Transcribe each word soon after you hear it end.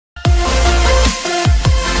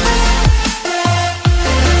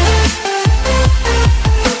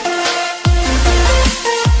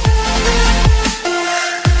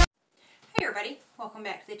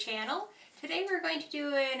welcome back to the channel. Today we're going to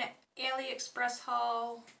do an Aliexpress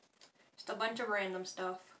haul, just a bunch of random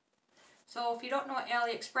stuff. So if you don't know what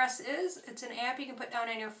Aliexpress is, it's an app you can put down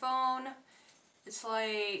on your phone. It's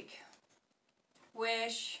like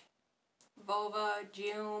Wish, Vova,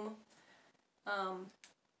 Joom. A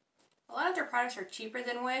lot of their products are cheaper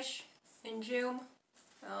than Wish and Joom.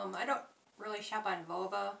 I don't really shop on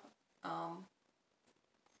Vova.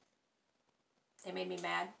 They made me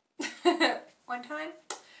mad one time.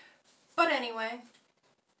 But anyway,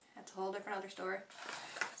 that's a whole different other story.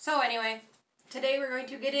 So anyway, today we're going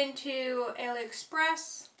to get into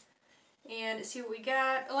Aliexpress and see what we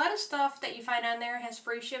got. A lot of stuff that you find on there has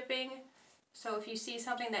free shipping. So if you see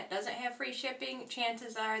something that doesn't have free shipping,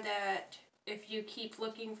 chances are that if you keep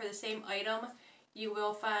looking for the same item, you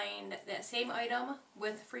will find that same item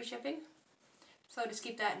with free shipping. So just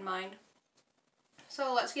keep that in mind.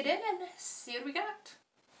 So let's get in and see what we got.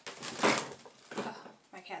 Oh,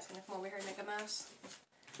 my cat's gonna come over here and make a mess.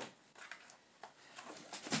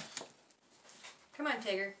 Come on,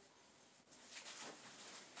 Tigger.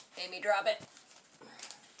 Amy, drop it.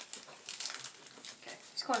 Okay,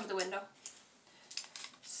 he's going to the window.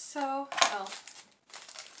 So,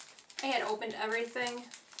 I had opened everything.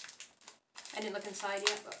 I didn't look inside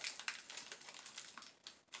yet, but.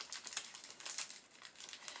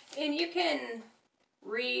 And you can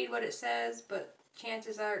read what it says, but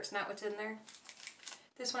chances are it's not what's in there.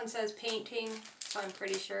 This one says painting, so I'm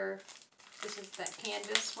pretty sure this is that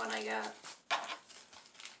canvas one I got.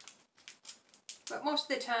 But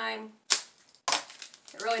most of the time,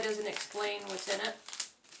 it really doesn't explain what's in it.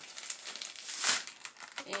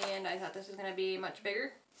 And I thought this was going to be much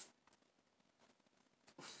bigger.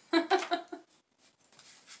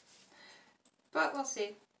 But we'll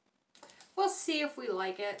see. We'll see if we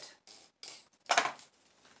like it.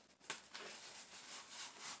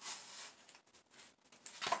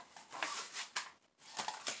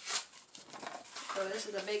 So this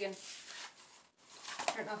is a big one.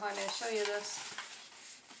 I don't know how I'm going to show you this.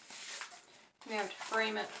 I'm going to have to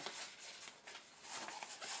frame it.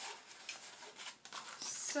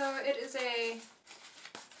 So it is a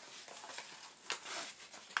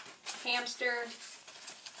hamster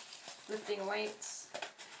lifting weights.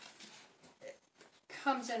 It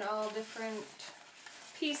comes in all different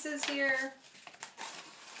pieces here.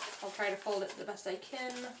 I'll try to fold it the best I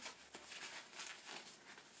can.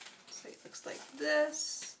 So it looks like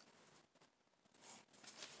this.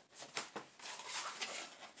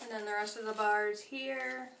 And then the rest of the bars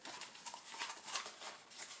here.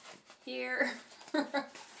 Here.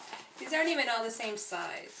 These aren't even all the same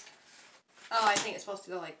size. Oh, I think it's supposed to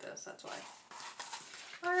go like this, that's why.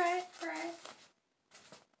 Alright, alright.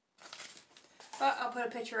 But I'll put a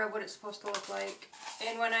picture of what it's supposed to look like.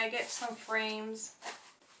 And when I get some frames,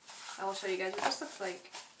 I will show you guys what this looks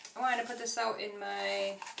like. I wanted to put this out in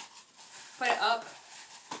my, put it up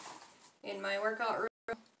in my workout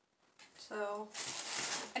room. So,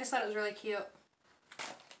 I just thought it was really cute.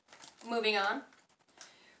 Moving on.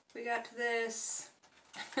 We got this.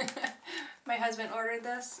 My husband ordered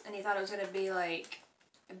this and he thought it was going to be like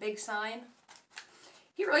a big sign.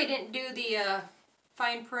 He really didn't do the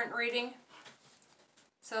fine print reading.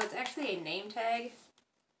 So it's actually a name tag.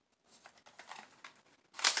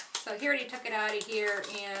 So he already took it out of here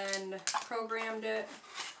and programmed it.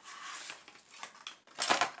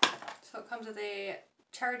 So it comes with a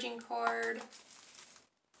charging cord.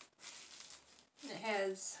 It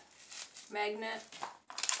has magnet.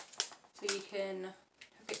 So you can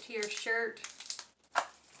hook it to your shirt. I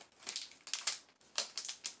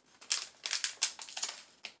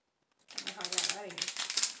don't know how I got it out of here.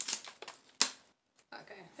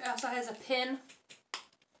 Okay. It also has a pin.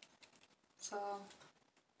 So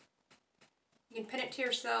you can pin it to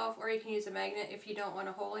yourself or you can use a magnet if you don't want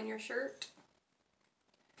a hole in your shirt.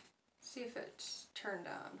 Let's see if it's turned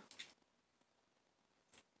on.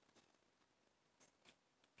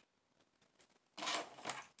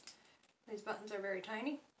 These buttons are very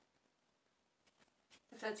tiny,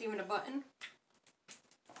 if that's even a button.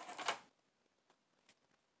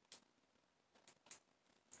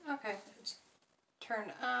 Okay, it's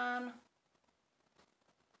turned on.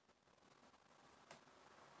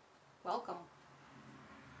 Welcome.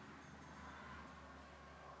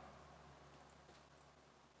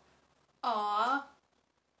 Aww.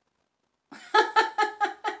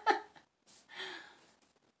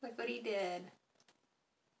 Look what he did.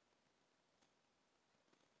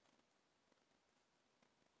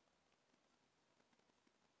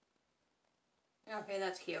 Okay,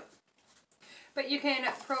 that's cute. But you can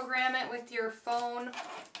program it with your phone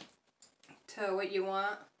to what you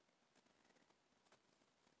want.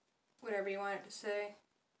 whatever you want it to say.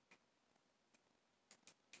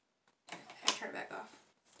 I turn it back off.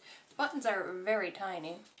 Buttons are very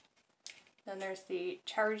tiny. Then there's the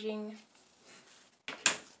charging,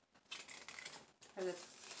 where the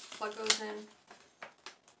plug goes in.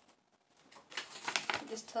 It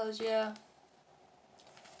just tells you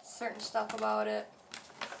certain stuff about it.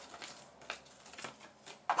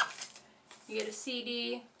 You get a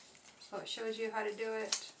CD, so it shows you how to do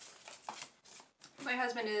it. My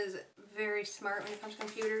husband is very smart when it comes to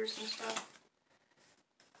computers and stuff,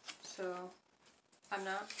 so I'm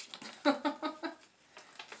not.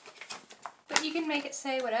 But you can make it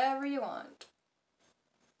say whatever you want.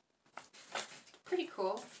 Pretty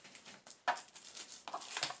cool.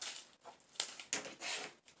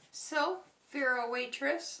 So, if you're a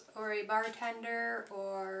waitress or a bartender,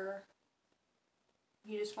 or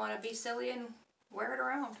you just want to be silly and wear it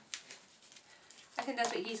around, I think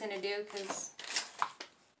that's what he's going to do, because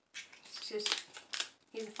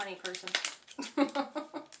he's a funny person.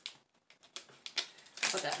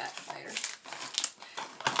 Put that back later.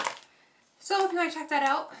 So if you want to check that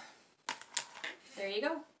out, there you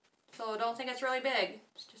go. So don't think it's really big.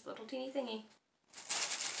 It's just a little teeny thingy.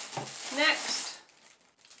 Next,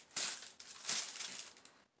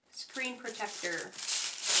 screen protector.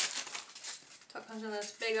 So it comes in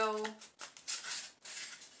this big old...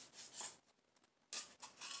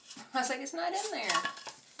 I was like, it's not in there.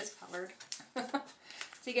 It's covered.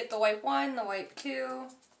 So you get the wipe 1, the wipe 2.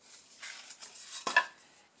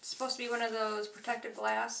 It's supposed to be one of those protective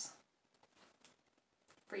glass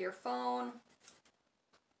for your phone.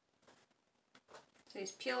 So you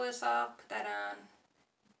just peel this off, put that on,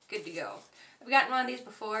 good to go. I've gotten one of these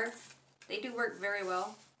before. They do work very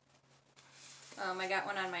well. I got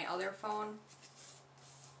one on my other phone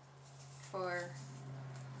before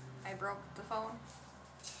I broke the phone.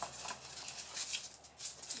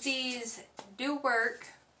 These do work,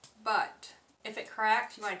 but if it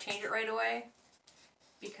cracks, you want to change it right away,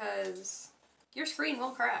 because your screen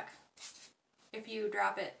will crack if you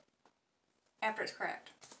drop it after it's cracked.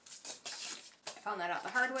 I found that out the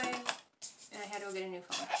hard way, and I had to go get a new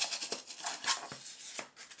phone.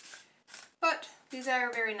 But these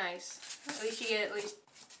are very nice. At least you get at least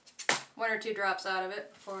 1 or 2 drops out of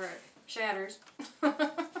it before it shatters.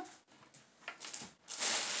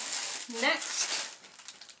 Next,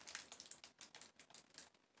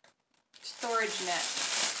 storage net.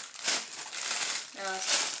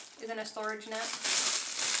 Isn't a storage net?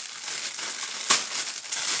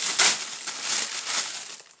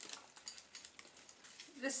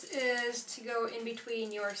 This is to go in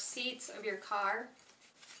between your seats of your car.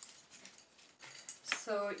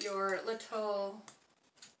 So your little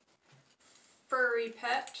furry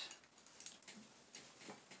pet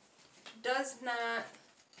does not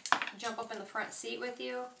jump up in the front seat with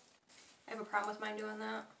you. I have a problem with mine doing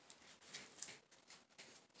that.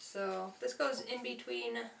 So this goes in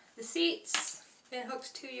between the seats and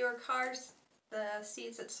hooks to your car's, the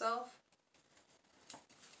seats itself.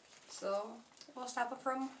 So it will stop it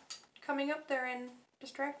from coming up there and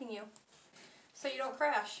distracting you, so you don't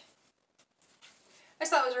crash. I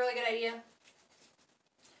just thought it was a really good idea.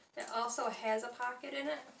 It also has a pocket in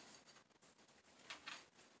it,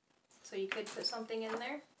 so you could put something in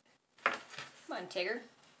there. Come on, Tigger.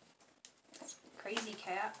 That's a crazy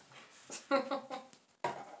cat.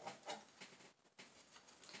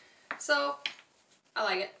 So, I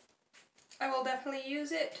like it. I will definitely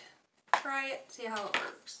use it, try it, see how it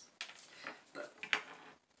works. But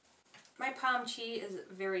my Palm Chi is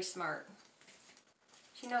very smart.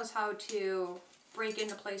 She knows how to break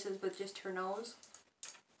into places with just her nose.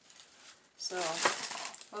 So,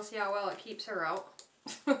 we'll see how well it keeps her out.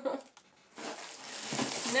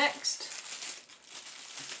 Next,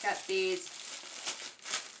 got these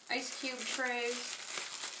ice cube trays.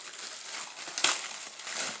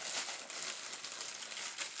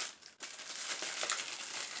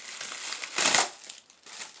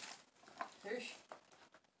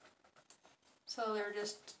 So they're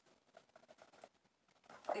just,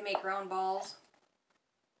 they make round balls.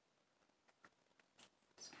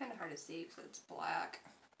 It's kind of hard to see because it's black.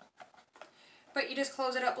 But you just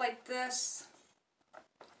close it up like this,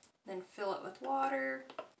 then fill it with water.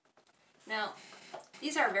 Now,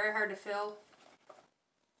 these are very hard to fill.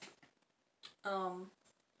 I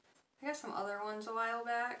got some other ones a while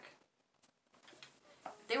back.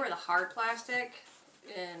 They were the hard plastic,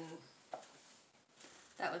 and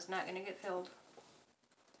that was not going to get filled.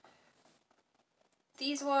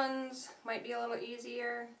 These ones might be a little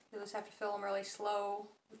easier. You just have to fill them really slow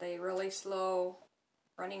with a really slow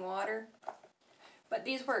running water. But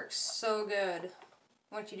these work so good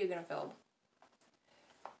once you do get them filled.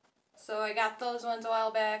 So I got those ones a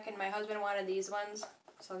while back, and my husband wanted these ones,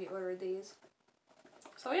 so he ordered these.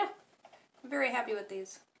 So yeah, I'm very happy with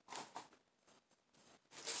these.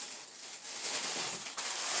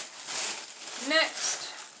 Next,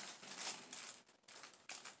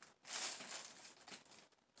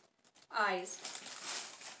 eyes.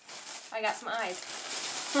 I got some eyes.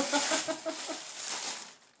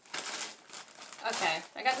 Okay,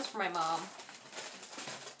 I got this for my mom.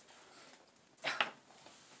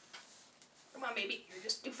 Come on, baby, you're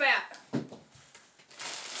just too fat.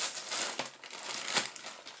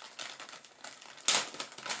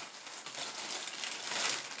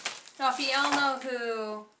 Now, if y'all know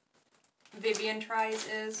who Vivian Tries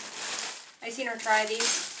is, I seen her try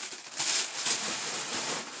these.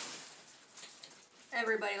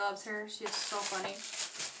 Everybody loves her. She's so funny.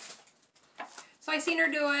 So I seen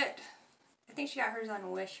her do it. I think she got hers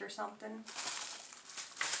on Wish or something.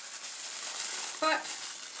 But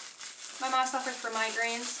my mom suffers from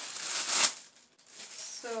migraines,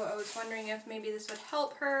 so I was wondering if maybe this would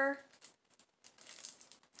help her.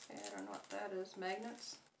 Okay, I don't know what that is.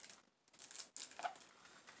 Magnets?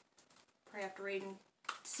 Probably have to read and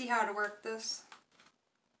see how to work this.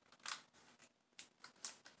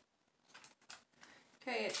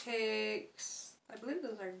 Okay, it takes, I believe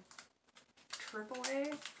those are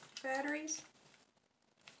AAA batteries.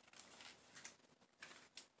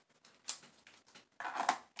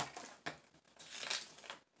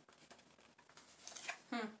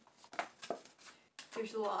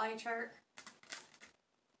 Here's a little eye chart.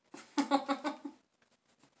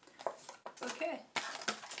 Okay.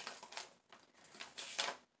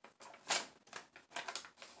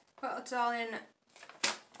 Well, it's all in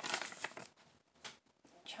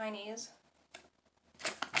Chinese,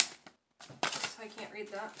 so I can't read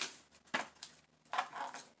that.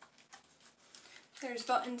 There's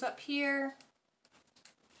buttons up here.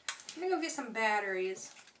 I'm gonna go get some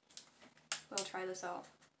batteries. We'll try this out.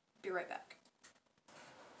 Be right back.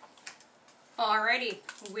 Alrighty,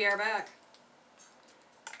 we are back.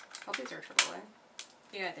 Hope these are AAA.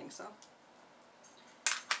 Yeah, I think so.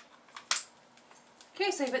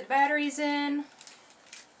 Okay, so you put the batteries in.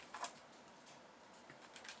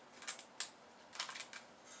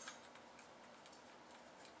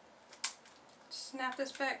 Snap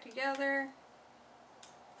this back together.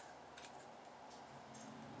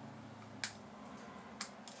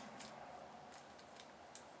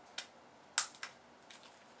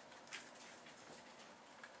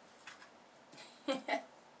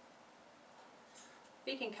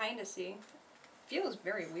 You can kind of see. It feels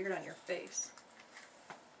very weird on your face.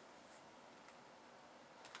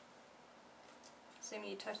 Same when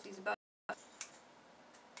you touch these buttons.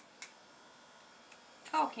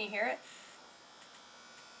 Oh, can you hear it?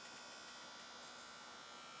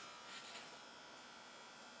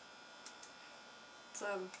 It's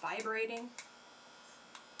vibrating.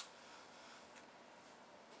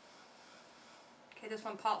 Okay, this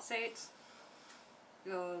one pulsates.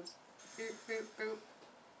 Goes boop, boop, boop.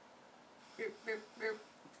 Boop, boop, boop.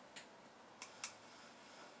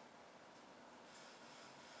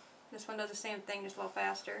 This one does the same thing, just a little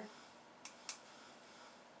faster.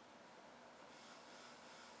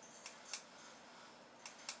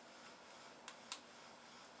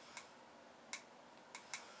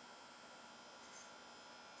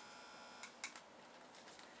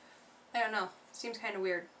 I don't know. Seems kind of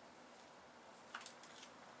weird.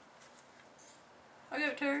 I'll give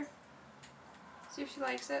it to her. See if she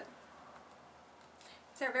likes it.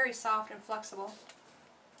 They're very soft and flexible.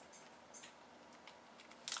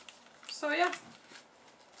 So yeah.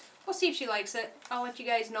 We'll see if she likes it. I'll let you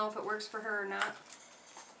guys know if it works for her or not.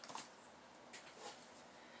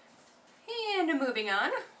 And moving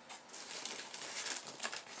on.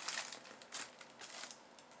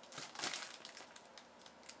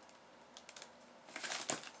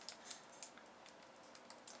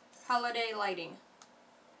 Holiday lighting.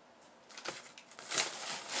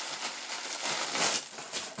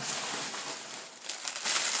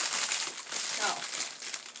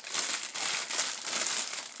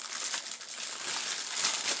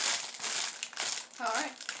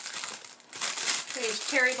 Alright. These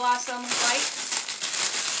cherry blossom lights.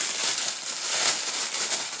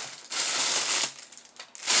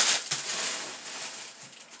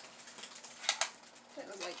 It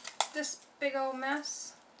was like this big old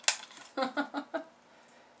mess.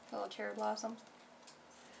 Little cherry blossom.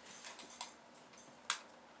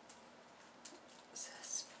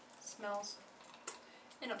 Smells.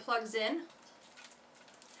 And it plugs in.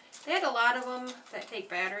 They had a lot of them that take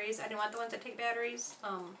batteries. I didn't want the ones that take batteries. I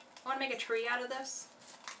want to make a tree out of this.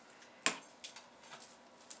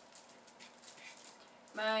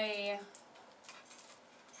 My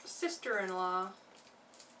sister-in-law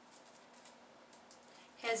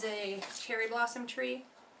has a cherry blossom tree,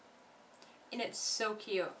 and it's so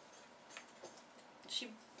cute.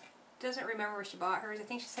 She doesn't remember where she bought hers. I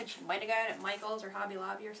think she said she might have got it at Michael's or Hobby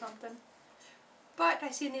Lobby or something. But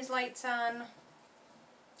I seen these lights on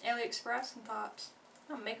Aliexpress and thought,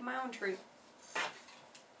 I'm making my own tree.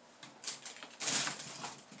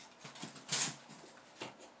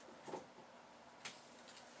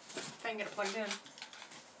 If I can get it plugged in.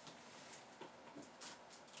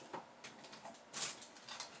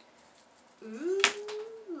 Ooh,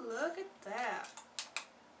 look at that.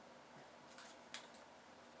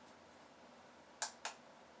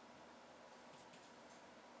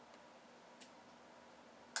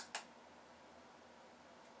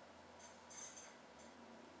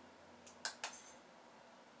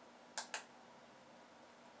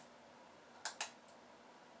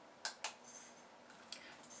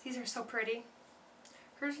 These are so pretty.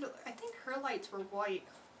 Hers, I think her lights were white.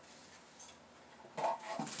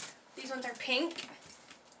 These ones are pink.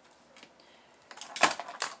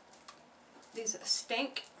 These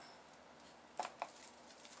stink.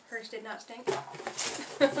 Hers did not stink.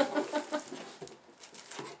 But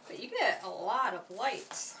you get a lot of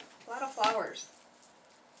lights, a lot of flowers.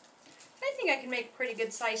 I think I can make a pretty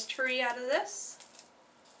good sized tree out of this.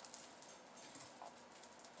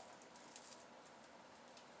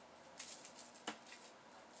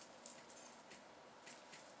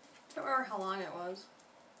 Don't remember how long it was.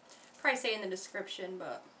 Probably say in the description,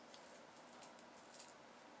 but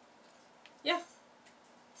yeah.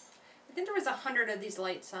 I think there was 100 of these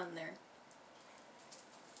lights on there.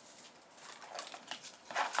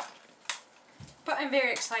 But I'm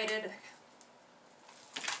very excited.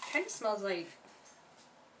 Kind of smells like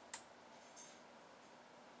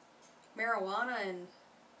marijuana and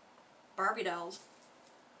Barbie dolls.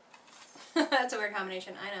 That's a weird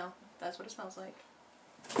combination, I know. That's what it smells like.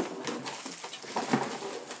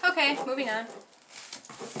 Okay, moving on.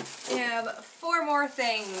 We have 4 more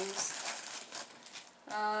things.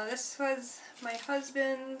 This was my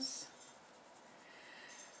husband's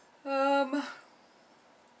bottle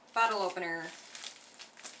opener.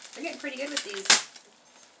 They're getting pretty good with these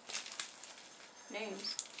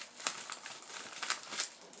names.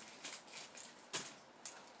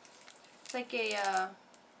 It's like a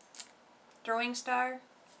throwing star,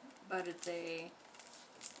 but it's a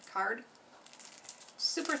card.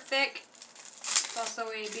 Super thick. It's also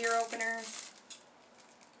a beer opener,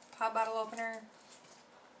 pop bottle opener,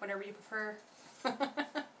 whatever you prefer.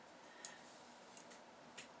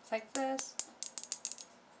 It's like this.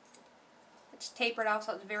 It's tapered off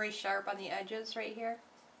so it's very sharp on the edges right here.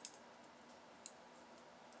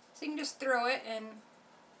 So you can just throw it and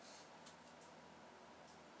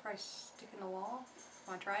probably stick in the wall.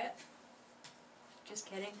 Want to try it? Just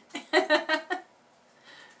kidding.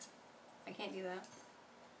 I can't do that.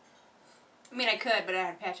 I mean, I could, but I'd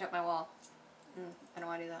have to patch up my wall. I don't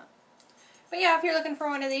want to do that. But yeah, if you're looking for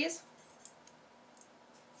one of these,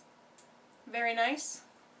 very nice,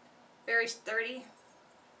 very sturdy.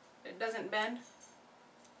 It doesn't bend.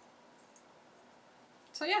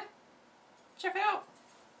 So yeah, check it out.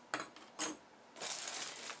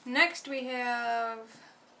 Next we have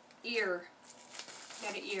ear. We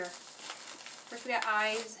got an ear. First we got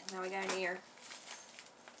eyes, now we got an ear.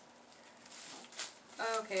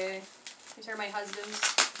 Okay, these are my husband's.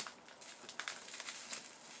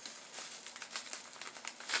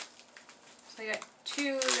 So I got 2,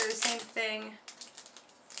 they're the same thing.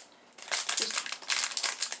 Just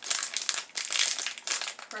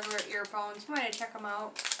regular earphones. You might check them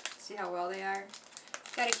out, see how well they are.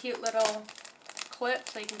 Got a cute little clip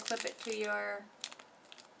so you can clip it to your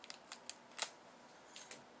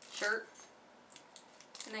shirt.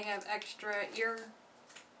 And they have extra ear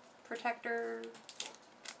protector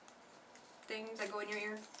things that go in your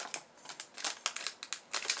ear.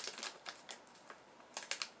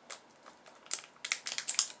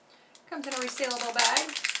 Comes in a resealable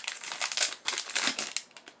bag.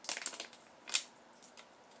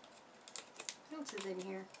 What else is in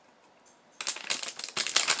here?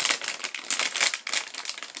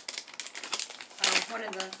 One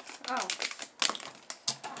of the,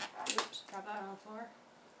 oops, dropped that on the floor.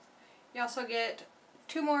 You also get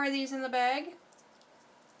 2 more of these in the bag.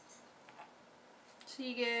 So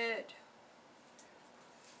you get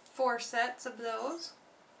 4 sets of those.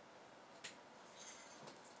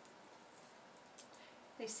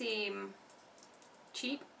 They seem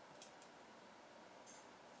cheap.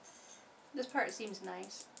 This part seems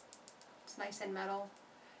nice. It's nice and metal.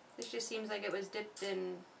 This just seems like it was dipped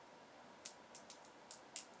in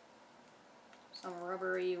some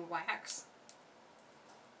rubbery wax.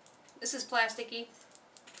 This is plasticky.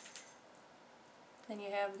 Then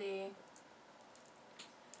you have the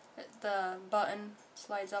button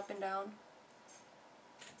slides up and down.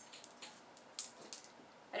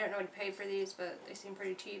 I don't know what to pay for these, but they seem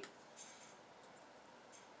pretty cheap.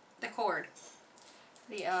 The cord.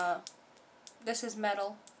 This is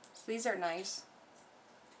metal, so these are nice.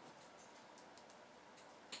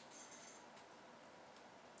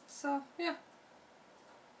 So, yeah.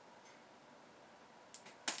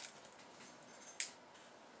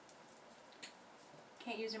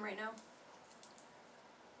 Can't use them right now.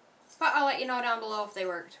 But I'll let you know down below if they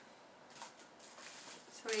worked.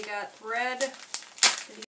 So we got red. Did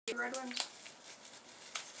you get the red ones?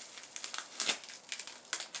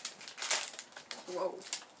 Whoa.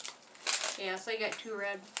 Yeah, so you got 2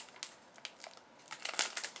 red.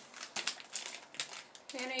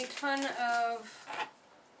 And a ton of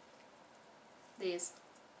these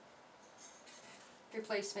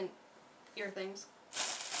replacement ear things.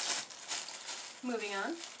 Moving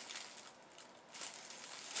on.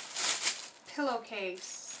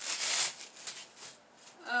 Pillowcase.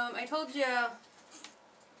 I told you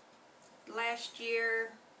last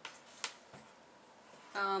year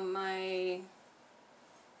my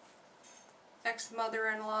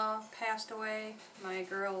ex-mother-in-law passed away, my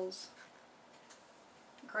girl's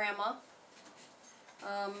grandma.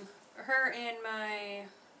 Her and my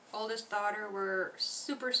oldest daughter were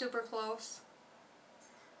super close.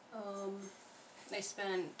 They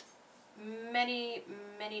spent many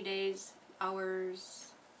days,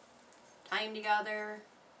 hours, time together.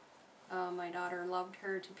 My daughter loved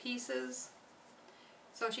her to pieces.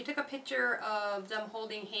 So she took a picture of them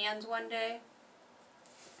holding hands one day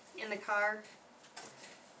in the car.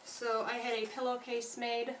 So I had a pillowcase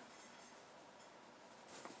made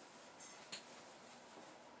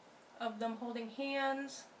of them holding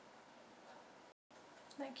hands.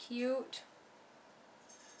 Isn't that cute?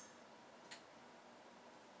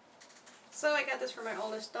 So I got this for my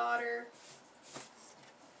oldest daughter.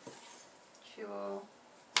 She will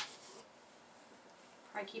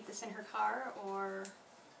probably keep this in her car or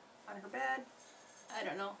on her bed. I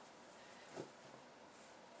don't know.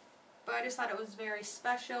 But I just thought it was very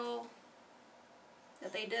special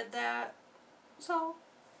that they did that. So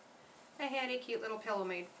I had a cute little pillow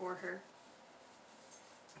made for her.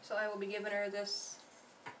 So I will be giving her this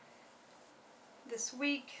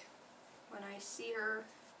week when I see her.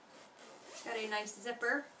 It's got a nice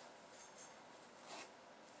zipper.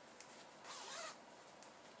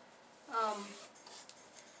 I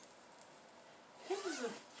think this is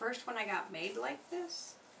the first one I got made like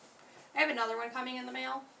this. I have another one coming in the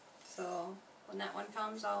mail, so when that one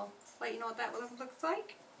comes I'll let you know what that looks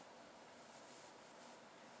like.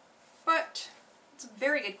 But it's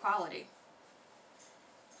very good quality.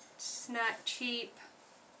 It's not cheap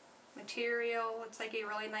material. It's like a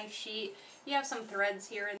really nice sheet. You have some threads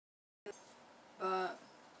here and there, but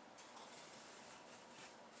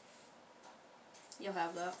you'll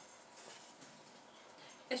have that.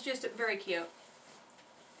 It's just very cute.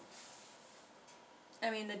 I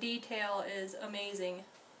mean, the detail is amazing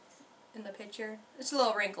in the picture. It's a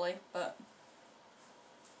little wrinkly, but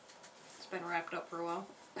it's been wrapped up for a while.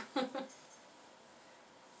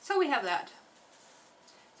 So we have that.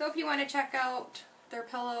 So if you want to check out their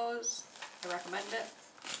pillows, I recommend it.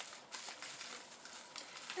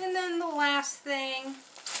 And then the last thing,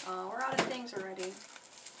 oh, we're out of things already.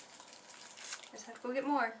 Just have to go get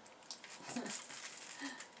more.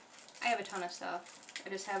 I have a ton of stuff. I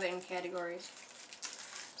just have it in categories.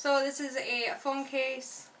 So this is a phone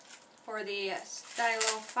case for the Stylo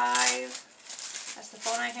 5. That's the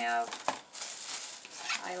phone I have.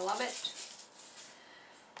 I love it.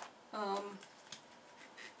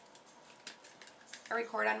 I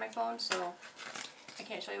record on my phone, so I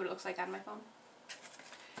can't show you what it looks like on my phone.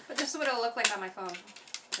 But this is what it'll look like on my phone.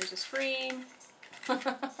 There's a screen.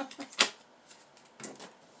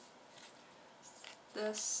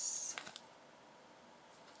 This.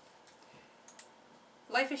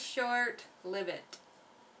 Life is short, live it.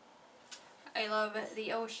 I love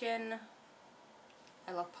the ocean.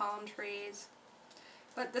 I love palm trees.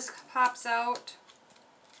 But this pops out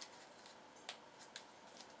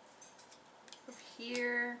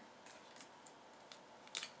here.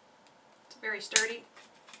 It's very sturdy.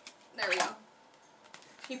 There we go.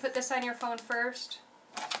 You put this on your phone first,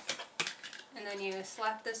 and then you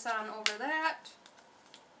slap this on over that.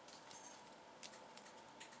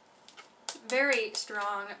 Very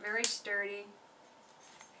strong, very sturdy.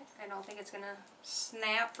 I don't think it's gonna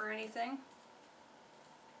snap or anything.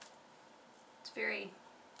 It's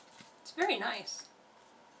very nice.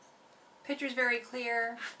 Picture's very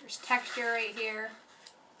clear. There's texture right here.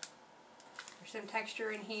 There's some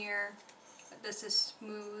texture in here. But this is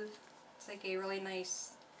smooth. It's like a really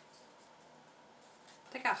nice,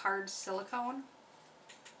 it's like a hard silicone.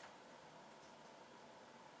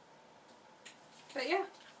 But yeah,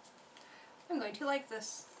 I'm going to like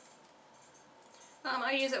this.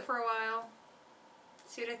 I use it for a while.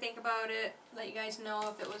 See what I think about it. Let you guys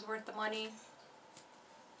know if it was worth the money.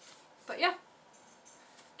 But yeah,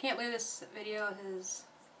 can't believe this video is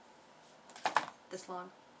this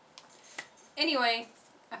long. Anyway,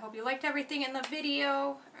 I hope you liked everything in the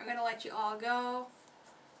video. I'm gonna let you all go.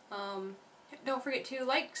 Don't forget to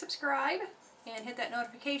like, subscribe, and hit that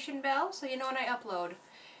notification bell so you know when I upload.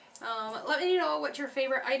 Let me know what your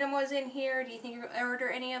favorite item was in here. Do you think you're going to order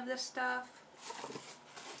any of this stuff?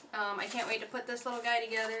 I can't wait to put this little guy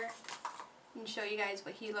together and show you guys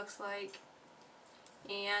what he looks like.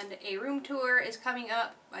 And a room tour is coming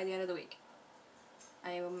up by the end of the week.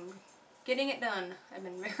 I am getting it done. I've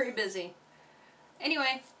been very busy.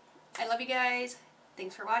 Anyway, I love you guys.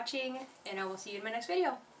 Thanks for watching, and I will see you in my next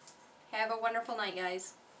video. Have a wonderful night,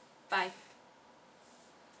 guys. Bye.